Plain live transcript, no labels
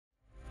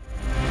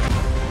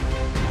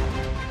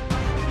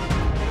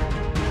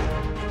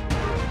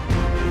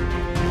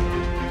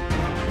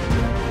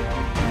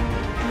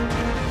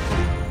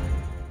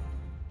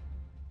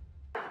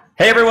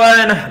Hey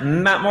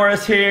everyone, Matt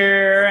Morris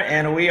here,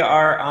 and we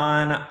are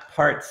on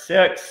part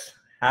 6,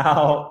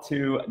 how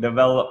to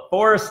develop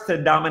force to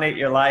dominate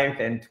your life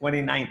in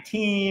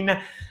 2019.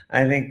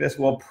 I think this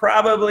will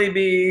probably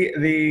be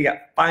the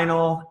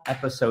final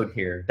episode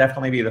here.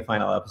 Definitely be the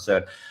final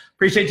episode.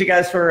 Appreciate you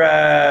guys for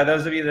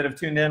those of you that have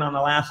tuned in on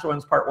the last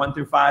ones, part 1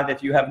 through 5.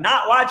 If you have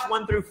not watched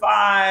 1 through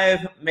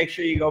 5, make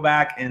sure you go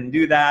back and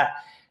do that.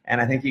 And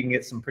I think you can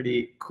get some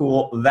pretty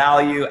cool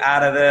value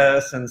out of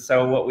this. And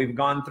so what we've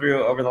gone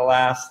through over the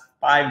last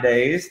 5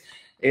 days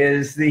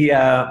is the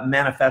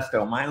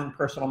manifesto, my own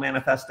personal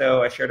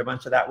manifesto. I shared a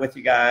bunch of that with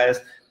you guys.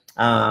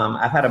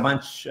 I've had a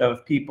bunch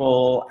of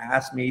people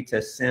ask me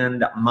to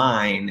send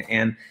mine.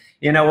 And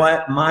you know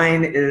what?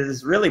 Mine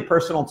is really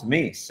personal to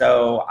me.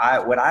 So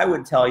what I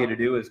would tell you to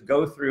do is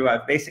go through,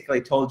 I've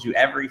basically told you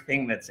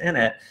everything that's in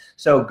it.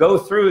 So go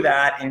through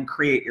that and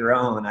create your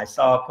own. I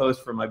saw a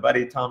post from my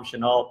buddy Tom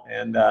Chenault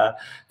and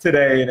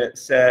today, and it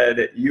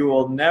said, you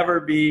will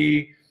never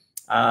be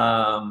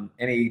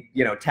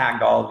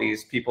tagged all of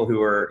these people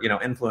who are,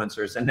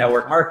 influencers in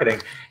network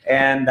marketing.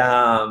 And,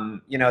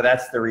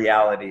 that's the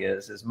reality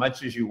is, as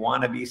much as you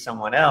want to be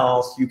someone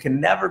else, you can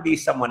never be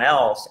someone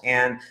else.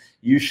 And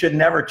you should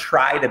never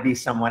try to be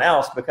someone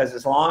else, because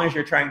as long as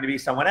you're trying to be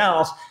someone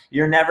else,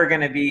 you're never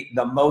going to be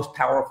the most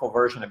powerful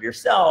version of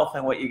yourself.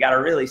 And what you got to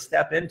really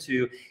step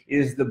into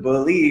is the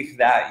belief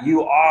that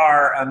you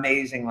are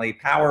amazingly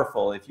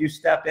powerful. If you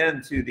step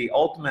into the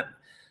ultimate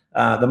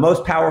the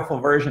most powerful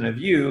version of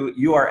you,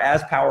 you are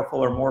as powerful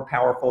or more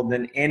powerful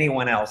than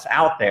anyone else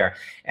out there.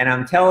 And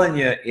I'm telling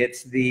you,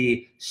 it's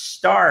the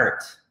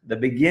start, the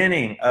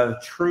beginning of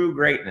true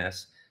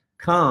greatness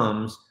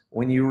comes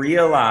when you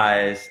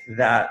realize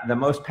that the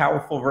most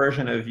powerful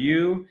version of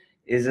you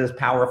is as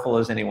powerful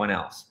as anyone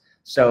else.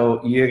 So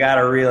you got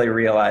to really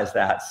realize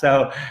that.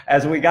 So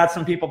as we got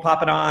some people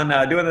popping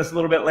on, doing this a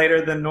little bit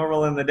later than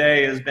normal in the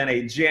day, has been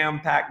a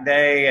jam-packed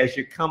day. As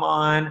you come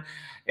on,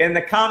 in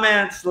the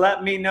comments,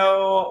 let me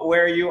know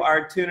where you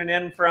are tuning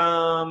in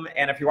from.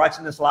 And if you're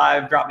watching this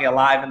live, drop me a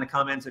live in the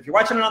comments. If you're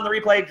watching it on the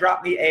replay,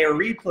 drop me a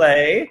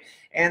replay.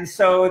 And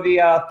so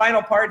the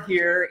final part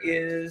here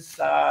is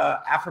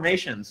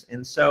affirmations.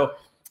 And so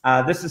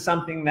this is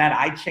something that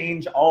I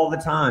change all the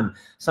time.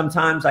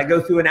 Sometimes I go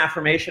through an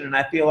affirmation and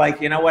I feel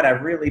like, you know what,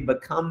 I've really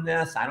become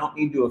this. I don't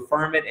need to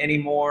affirm it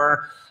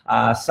anymore.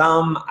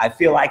 Some I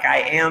feel like I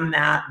am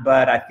that,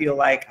 but I feel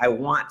like I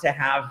want to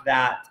have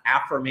that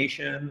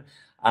affirmation.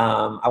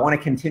 I want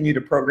to continue to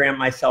program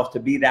myself to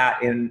be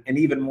that in an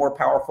even more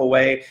powerful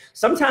way.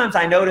 Sometimes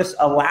I notice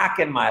a lack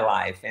in my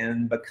life,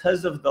 and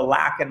because of the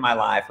lack in my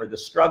life or the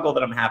struggle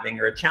that I'm having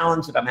or a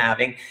challenge that I'm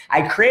having,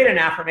 I create an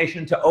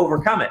affirmation to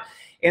overcome it.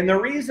 And the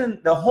reason,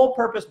 the whole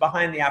purpose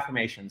behind the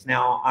affirmations,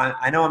 now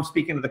I know I'm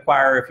speaking to the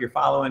choir. If you're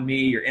following me,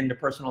 you're into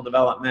personal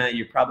development,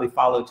 you probably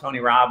follow Tony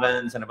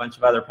Robbins and a bunch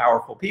of other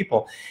powerful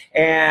people.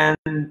 And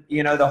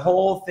the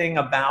whole thing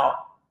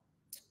about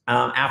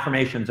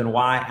affirmations and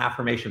why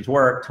affirmations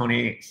work,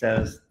 Tony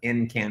says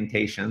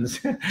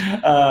incantations,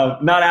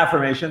 not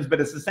affirmations, but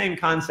it's the same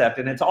concept,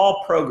 and it's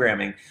all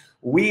programming.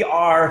 We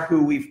are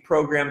who we've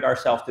programmed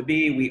ourselves to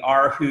be. We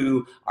are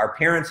who our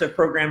parents have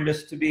programmed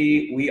us to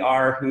be. We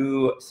are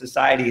who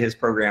society has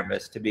programmed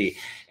us to be.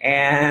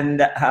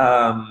 And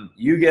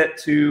you get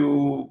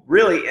to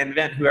really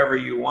invent whoever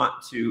you want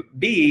to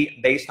be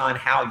based on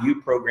how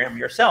you program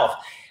yourself.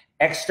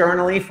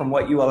 Externally, from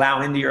what you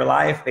allow into your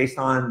life, based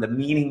on the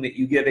meaning that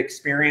you give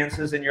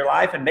experiences in your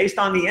life, and based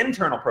on the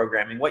internal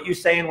programming, what you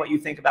say and what you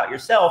think about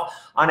yourself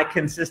on a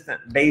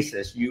consistent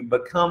basis. You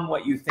become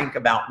what you think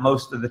about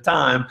most of the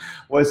time,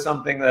 was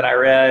something that I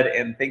read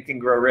in Think and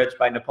Grow Rich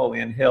by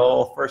Napoleon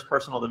Hill, first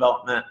personal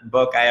development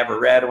book I ever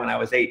read when I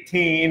was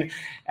 18.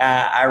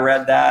 I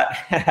read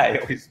that. I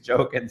always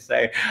joke and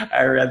say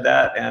I read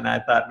that, and I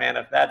thought, man,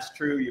 if that's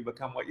true, you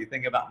become what you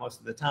think about most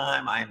of the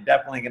time, I am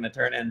definitely going to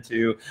turn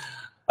into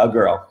a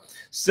girl.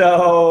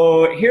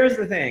 So here's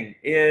the thing,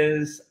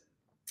 is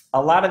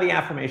a lot of the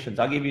affirmations,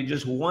 I'll give you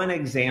just one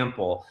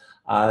example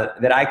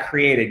that I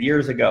created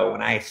years ago.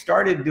 When I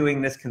started doing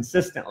this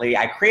consistently,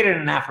 I created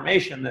an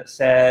affirmation that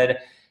said,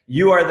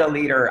 you are the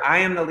leader. I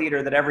am the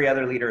leader that every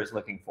other leader is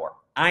looking for.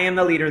 I am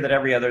the leader that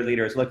every other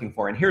leader is looking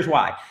for. And here's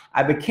why.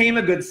 I became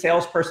a good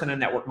salesperson in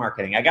network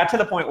marketing. I got to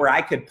the point where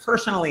I could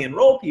personally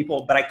enroll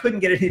people, but I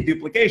couldn't get any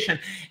duplication.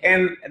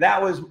 And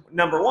that was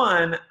number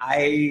one.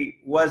 I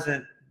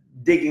wasn't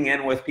digging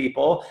in with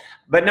people.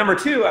 But number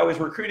two, I was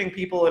recruiting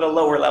people at a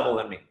lower level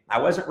than me. I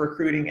wasn't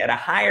recruiting at a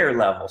higher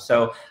level.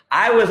 So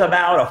I was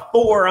about a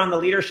 4 on the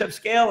leadership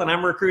scale, and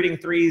I'm recruiting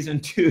 3s and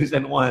 2s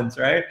and 1s,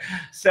 right?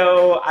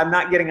 So I'm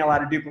not getting a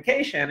lot of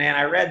duplication. And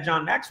I read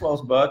John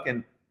Maxwell's book,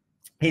 and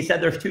he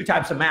said there's 2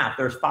 types of math.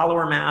 There's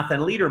follower math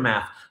and leader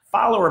math.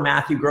 Follower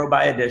math, you grow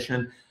by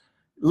addition.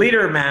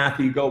 Leader math,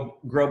 you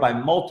grow by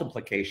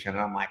multiplication.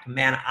 And I'm like,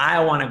 man,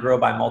 I want to grow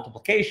by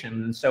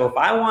multiplication. And so if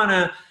I want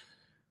to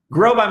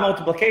grow by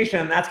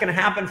multiplication, that's going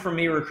to happen for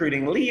me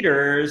recruiting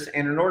leaders.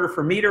 And in order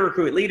for me to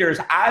recruit leaders,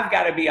 I've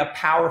got to be a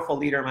powerful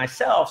leader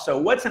myself. So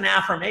what's an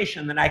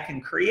affirmation that I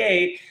can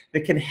create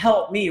that can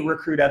help me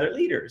recruit other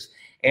leaders?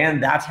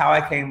 And that's how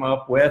I came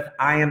up with,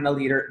 I am the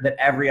leader that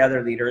every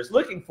other leader is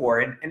looking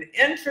for. And an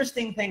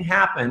interesting thing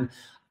happened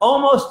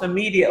almost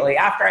immediately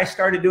after I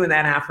started doing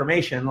that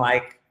affirmation,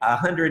 like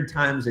 100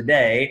 times a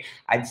day.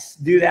 I'd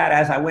do that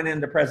as I went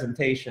into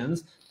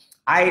presentations.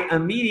 I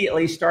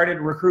immediately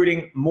started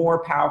recruiting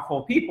more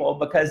powerful people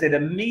because it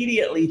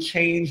immediately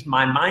changed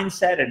my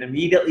mindset. It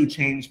immediately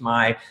changed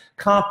my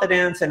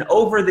confidence. And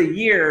over the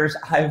years,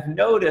 I've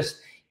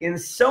noticed in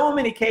so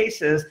many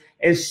cases,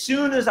 as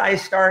soon as I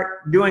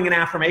start doing an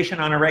affirmation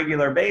on a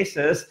regular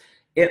basis,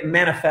 it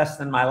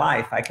manifests in my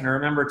life. I can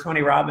remember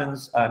Tony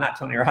Robbins, not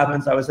Tony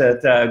Robbins, I was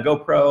at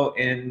GoPro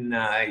in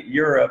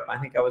Europe. I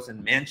think I was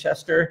in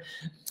Manchester.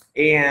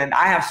 And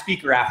I have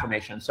speaker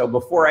affirmations. So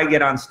before I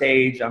get on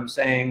stage, I'm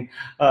saying,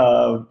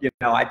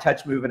 I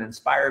touch, move, and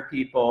inspire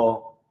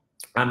people.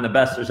 I'm the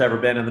best there's ever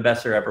been and the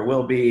best there ever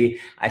will be.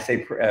 I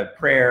say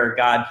prayer,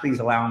 God, please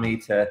allow me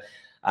to,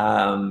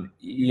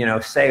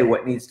 say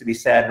what needs to be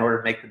said in order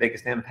to make the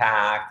biggest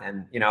impact.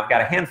 And, I've got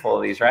a handful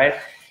of these, right?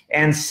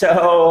 And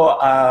so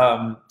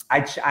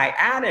I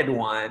added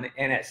one,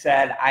 and it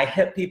said, I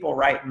hit people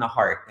right in the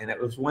heart. And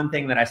it was one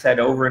thing that I said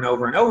over and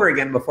over and over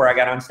again before I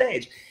got on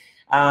stage.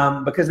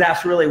 Because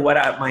that's really what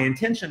my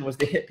intention was,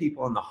 to hit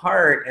people in the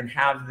heart and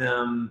have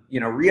them,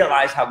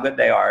 realize how good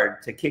they are,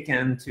 to kick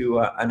into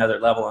another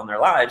level in their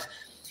lives.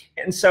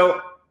 And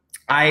so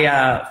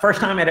I, first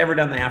time I'd ever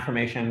done the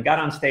affirmation, got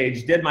on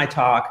stage, did my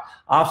talk.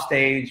 Off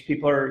stage,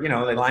 people are,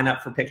 they line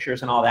up for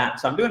pictures and all that.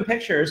 So I'm doing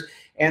pictures,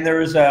 and there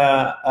was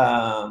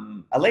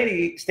a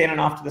lady standing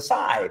off to the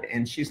side,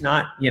 and she's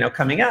not,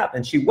 coming up.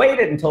 And she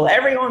waited until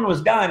everyone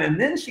was done, and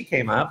then she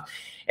came up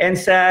and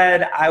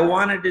said, I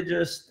wanted to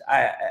just,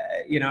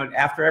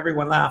 after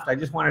everyone left, I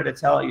just wanted to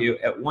tell you,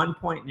 at one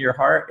point in your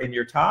heart, in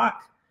your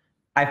talk,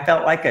 I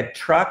felt like a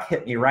truck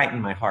hit me right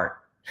in my heart.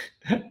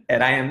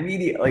 And I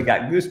immediately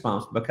got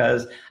goosebumps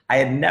because I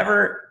had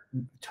never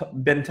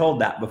been told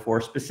that before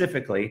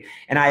specifically,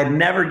 and I had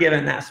never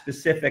given that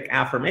specific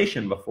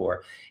affirmation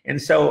before.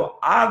 And so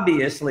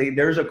obviously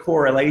there's a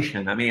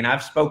correlation. I mean,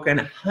 I've spoken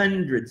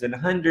hundreds and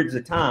hundreds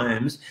of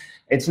times.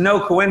 It's no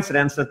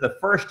coincidence that the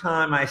first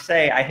time I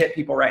say I hit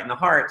people right in the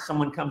heart,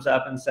 someone comes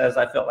up and says,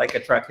 I felt like a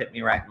truck hit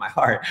me right in my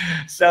heart.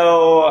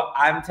 So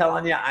I'm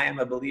telling you, I am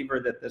a believer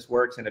that this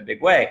works in a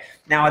big way.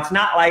 Now, it's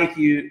not like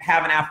you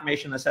have an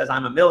affirmation that says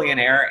I'm a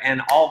millionaire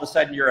and all of a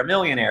sudden you're a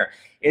millionaire.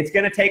 It's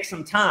going to take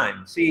some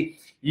time. See,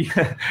 we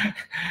get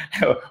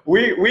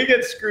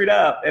screwed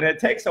up, and it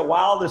takes a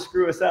while to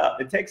screw us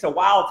up. It takes a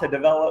while to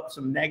develop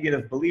some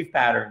negative belief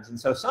patterns. And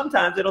so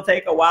sometimes it'll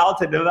take a while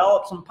to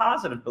develop some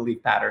positive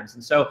belief patterns.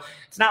 And so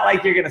it's not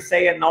like you're going to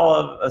say it and all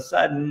of a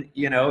sudden,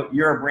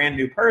 you're a brand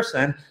new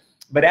person.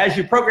 But as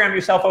you program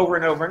yourself over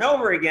and over and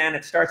over again,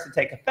 it starts to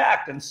take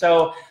effect. And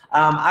so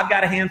I've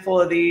got a handful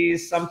of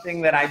these.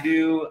 Something that I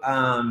do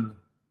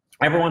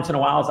every once in a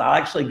while is I'll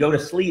actually go to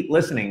sleep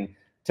listening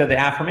to the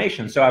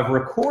affirmation. So I've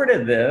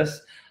recorded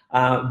this,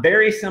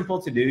 very simple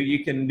to do.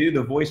 You can do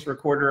the voice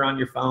recorder on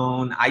your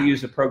phone. I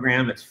use a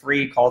program, it's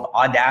free, called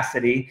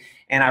Audacity,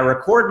 and I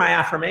record my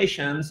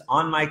affirmations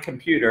on my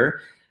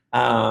computer.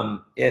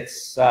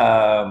 It's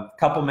a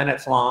couple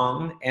minutes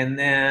long, and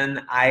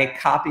then I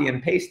copy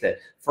and paste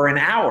it for an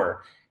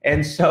hour.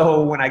 And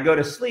so when I go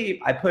to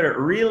sleep, I put it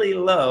really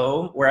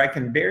low where I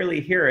can barely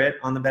hear it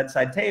on the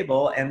bedside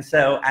table. And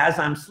so as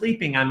I'm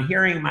sleeping, I'm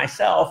hearing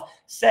myself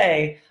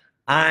say,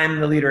 I'm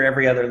the leader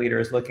every other leader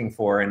is looking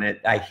for, and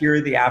I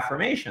hear the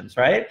affirmations,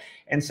 right?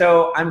 And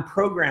so I'm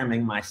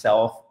programming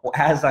myself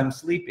as I'm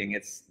sleeping.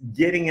 It's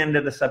getting into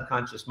the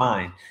subconscious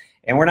mind.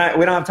 And we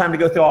don't have time to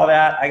go through all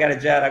that. I got a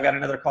jet. I've got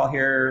another call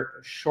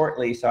here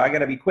shortly, so I got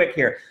to be quick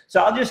here.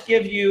 So I'll just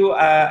give you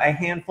a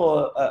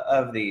handful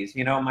of these.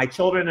 My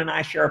children and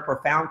I share a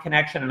profound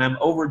connection, and I'm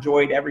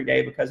overjoyed every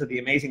day because of the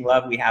amazing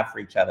love we have for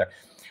each other.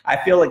 I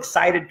feel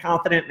excited,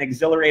 confident, and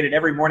exhilarated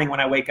every morning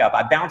when I wake up.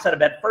 I bounce out of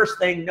bed first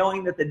thing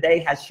knowing that the day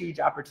has huge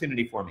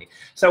opportunity for me.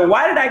 So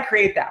why did I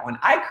create that one?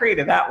 I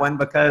created that one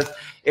because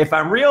if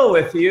I'm real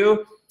with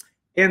you,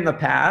 in the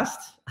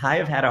past, I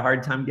have had a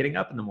hard time getting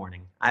up in the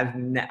morning.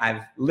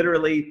 I've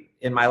literally,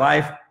 in my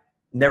life,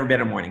 never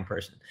been a morning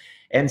person.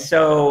 And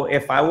so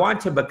if I want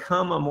to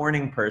become a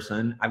morning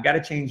person, I've got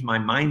to change my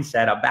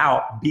mindset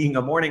about being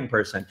a morning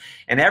person.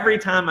 And every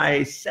time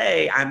I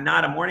say I'm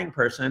not a morning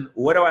person,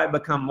 what do I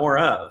become more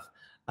of?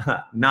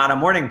 Not a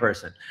morning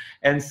person.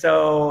 And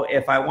so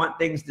if I want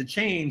things to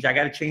change, I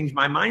got to change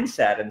my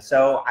mindset. And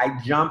so I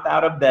jump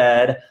out of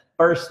bed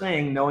first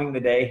thing knowing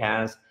the day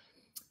has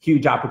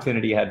huge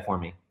opportunity ahead for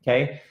me,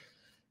 okay?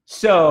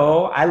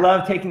 So I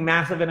love taking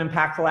massive and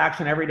impactful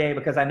action every day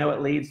because I know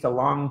it leads to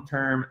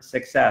long-term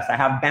success. I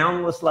have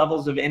boundless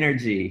levels of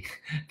energy.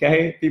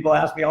 Okay, people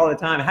ask me all the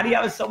time, how do you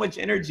have so much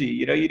energy?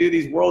 You know, you do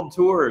these world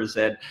tours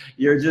and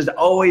you're just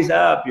always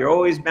up, you're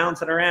always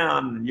bouncing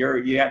around,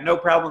 you have no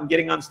problem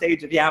getting on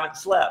stage if you haven't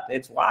slept.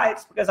 It's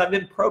because I've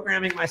been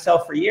programming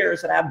myself for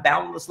years that I have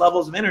boundless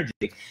levels of energy.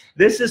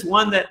 This is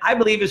one that I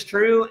believe is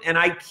true, and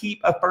I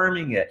keep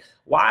affirming it.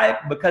 Why?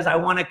 Because I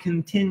want to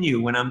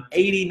continue. When I'm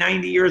 80,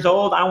 90 years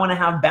old, I want to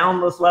have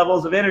boundless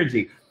levels of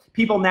energy.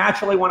 People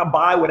naturally want to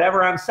buy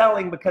whatever I'm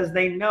selling because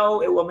they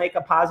know it will make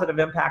a positive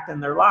impact in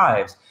their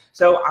lives.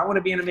 So I want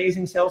to be an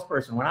amazing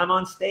salesperson. When I'm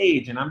on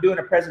stage and I'm doing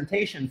a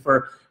presentation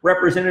for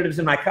representatives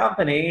in my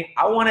company,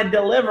 I want to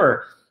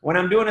deliver. When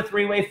I'm doing a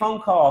three-way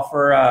phone call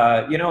for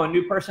a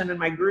new person in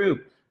my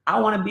group, I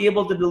want to be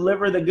able to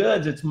deliver the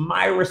goods. It's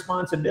my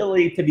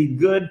responsibility to be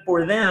good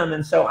for them.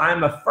 And so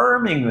I'm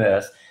affirming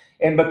this.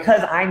 And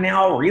because I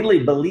now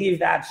really believe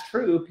that's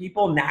true,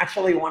 people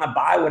naturally want to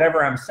buy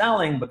whatever I'm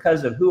selling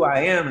because of who I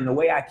am and the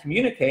way I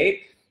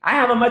communicate. I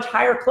have a much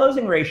higher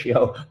closing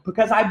ratio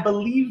because I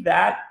believe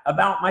that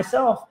about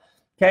myself,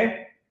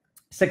 okay?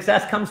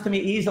 Success comes to me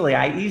easily.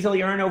 I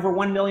easily earn over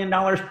 $1 million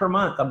per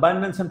month.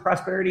 Abundance and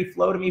prosperity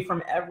flow to me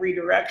from every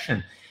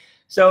direction.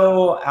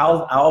 So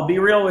I'll be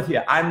real with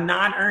you. I'm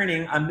not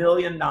earning $1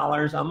 million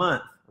a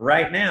month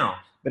right now.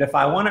 But if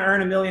I want to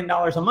earn $1 million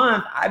a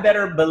month, I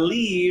better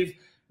believe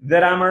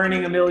that I'm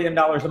earning $1 million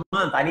a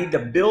month. I need to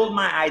build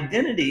my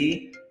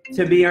identity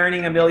to be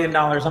earning $1 million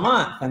a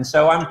month. And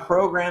so I'm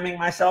programming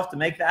myself to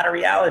make that a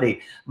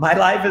reality. My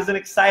life is an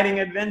exciting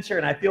adventure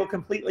and I feel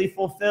completely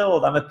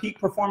fulfilled. I'm a peak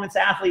performance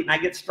athlete and I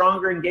get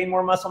stronger and gain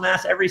more muscle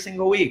mass every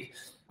single week.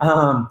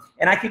 And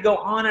I could go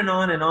on and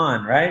on and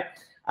on, right?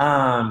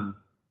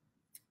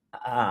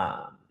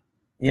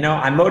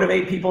 I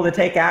motivate people to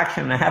take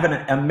action. I have an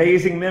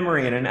amazing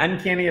memory and an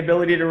uncanny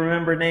ability to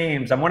remember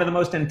names. I'm one of the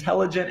most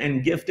intelligent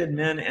and gifted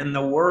men in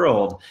the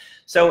world.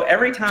 So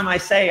every time I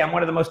say I'm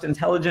one of the most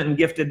intelligent and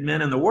gifted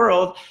men in the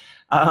world,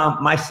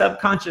 my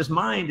subconscious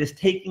mind is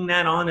taking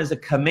that on as a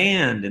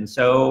command. And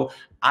so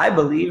I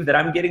believe that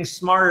I'm getting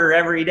smarter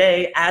every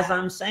day as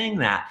I'm saying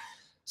that.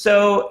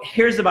 So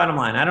here's the bottom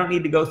line. I don't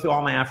need to go through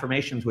all my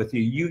affirmations with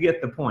you. You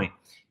get the point.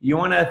 You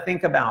want to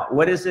think about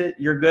what is it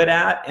you're good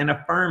at and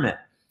affirm it.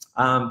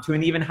 To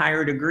an even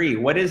higher degree.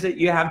 What is it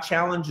you have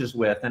challenges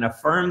with, and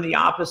affirm the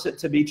opposite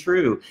to be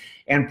true,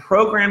 and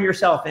program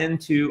yourself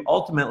into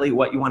ultimately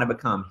what you want to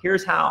become.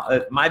 Here's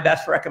how my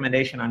best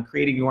recommendation on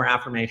creating your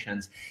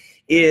affirmations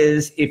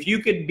is, if you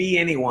could be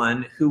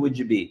anyone, who would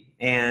you be?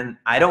 And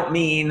I don't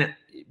mean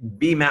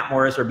be Matt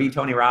Morris or be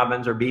Tony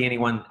Robbins or be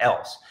anyone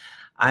else.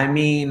 I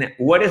mean,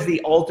 what is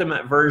the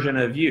ultimate version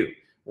of you?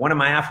 One of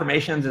my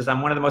affirmations is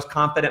I'm one of the most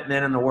confident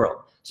men in the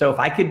world. So if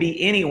I could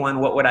be anyone,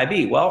 what would I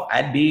be? Well,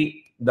 I'd be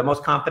the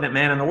most confident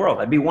man in the world.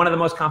 I'd be one of the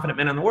most confident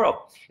men in the world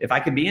if I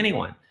could be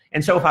anyone.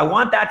 And so if I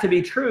want that to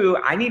be true,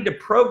 I need to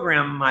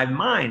program my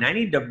mind. I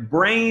need to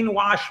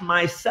brainwash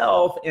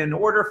myself in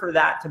order for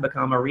that to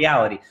become a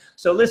reality.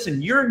 So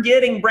listen, you're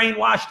getting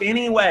brainwashed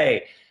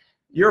anyway.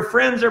 Your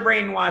friends are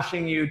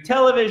brainwashing you.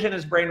 Television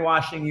is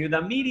brainwashing you.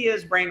 The media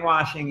is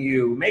brainwashing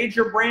you.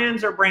 Major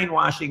brands are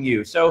brainwashing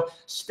you. So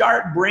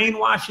start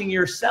brainwashing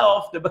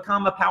yourself to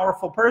become a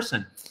powerful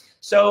person.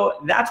 So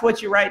that's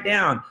what you write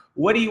down.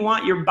 What do you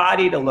want your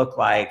body to look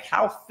like?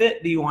 How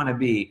fit do you want to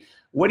be?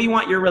 What do you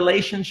want your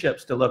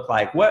relationships to look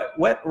like?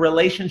 What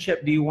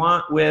relationship do you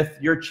want with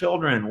your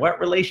children? What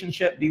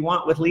relationship do you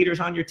want with leaders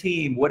on your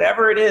team?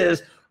 Whatever it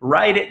is,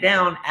 write it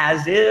down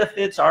as if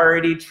it's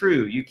already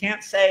true. You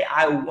can't say,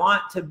 I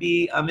want to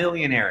be a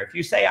millionaire. If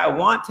you say, I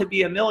want to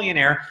be a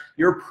millionaire,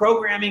 you're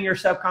programming your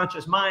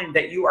subconscious mind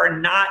that you are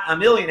not a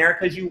millionaire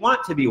because you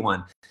want to be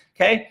one,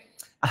 okay?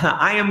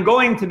 I am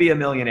going to be a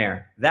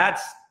millionaire.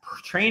 That's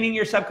training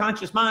your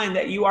subconscious mind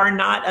that you are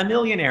not a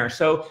millionaire.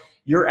 So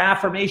your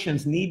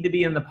affirmations need to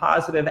be in the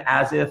positive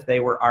as if they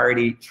were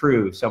already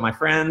true. So my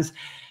friends,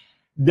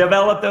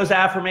 develop those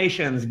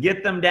affirmations,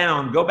 get them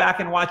down, go back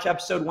and watch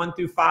episode 1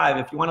 through 5.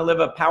 If you want to live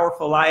a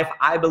powerful life,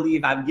 I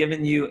believe I've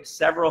given you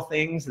several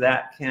things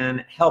that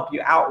can help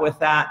you out with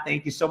that.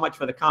 Thank you so much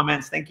for the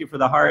comments. Thank you for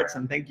the hearts,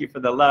 and thank you for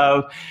the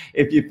love.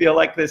 If you feel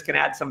like this can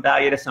add some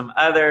value to some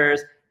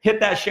others, hit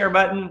that share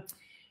button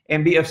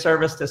and be of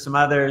service to some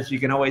others. You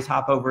can always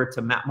hop over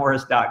to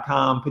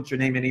mattmorris.com, put your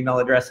name and email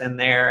address in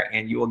there,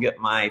 and you will get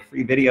my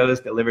free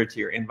videos delivered to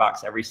your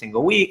inbox every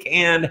single week.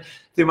 And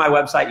through my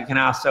website, you can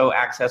also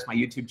access my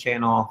YouTube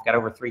channel. Got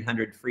over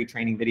 300 free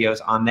training videos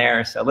on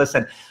there. So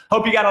listen,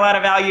 hope you got a lot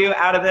of value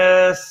out of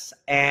this.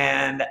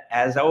 And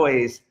as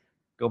always,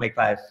 go make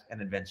life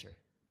an adventure.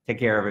 Take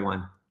care,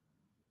 everyone.